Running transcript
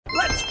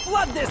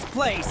Flood this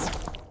place!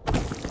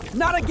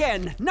 Not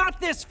again!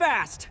 Not this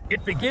fast!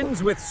 It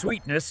begins with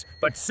sweetness,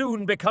 but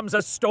soon becomes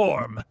a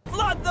storm.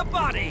 Flood the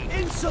body!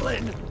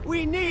 Insulin!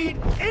 We need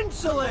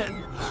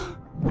insulin!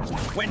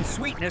 When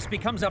sweetness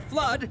becomes a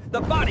flood, the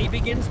body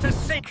begins to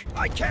sink.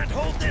 I can't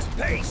hold this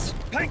pace!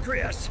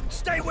 Pancreas,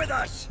 stay with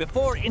us!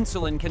 Before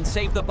insulin can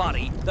save the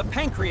body, the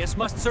pancreas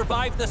must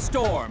survive the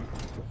storm.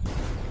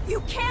 You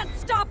can't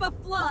stop a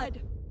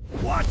flood!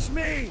 Watch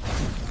me!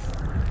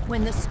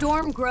 When the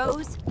storm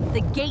grows,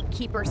 the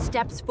gatekeeper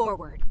steps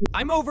forward.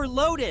 I'm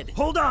overloaded!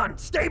 Hold on!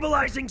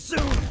 Stabilizing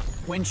soon!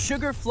 When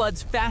sugar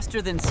floods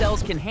faster than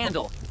cells can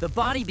handle, the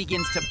body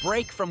begins to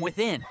break from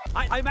within.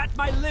 I'm at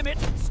my limit!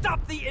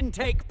 Stop the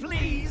intake,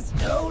 please!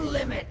 No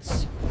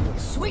limits.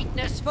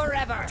 Sweetness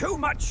forever. Too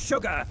much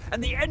sugar,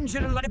 and the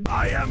engine...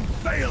 I am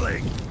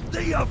failing!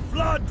 The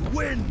flood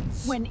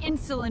wins! When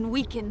insulin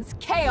weakens,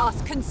 chaos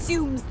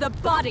consumes the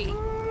body.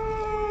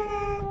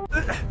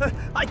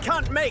 I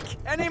can't make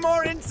any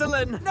more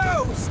insulin!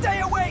 No!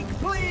 Stay awake,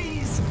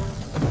 please!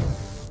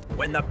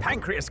 When the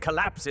pancreas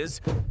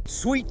collapses,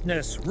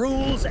 Sweetness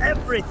rules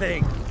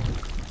everything.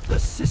 The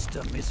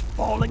system is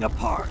falling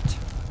apart.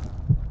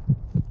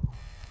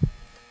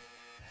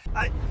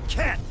 I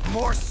can't!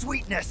 More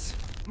sweetness!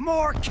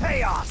 More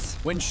chaos!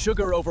 when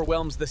sugar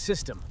overwhelms the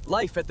system,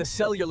 life at the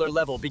cellular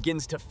level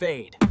begins to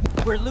fade.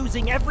 We're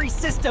losing every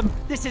system.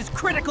 This is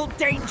critical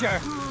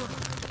danger.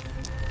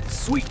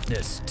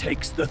 Sweetness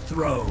takes the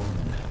throne.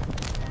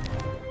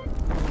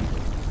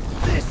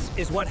 This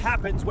is what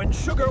happens when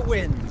sugar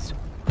wins.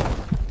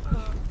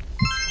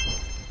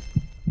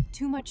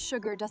 Too much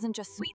sugar doesn't just sweeten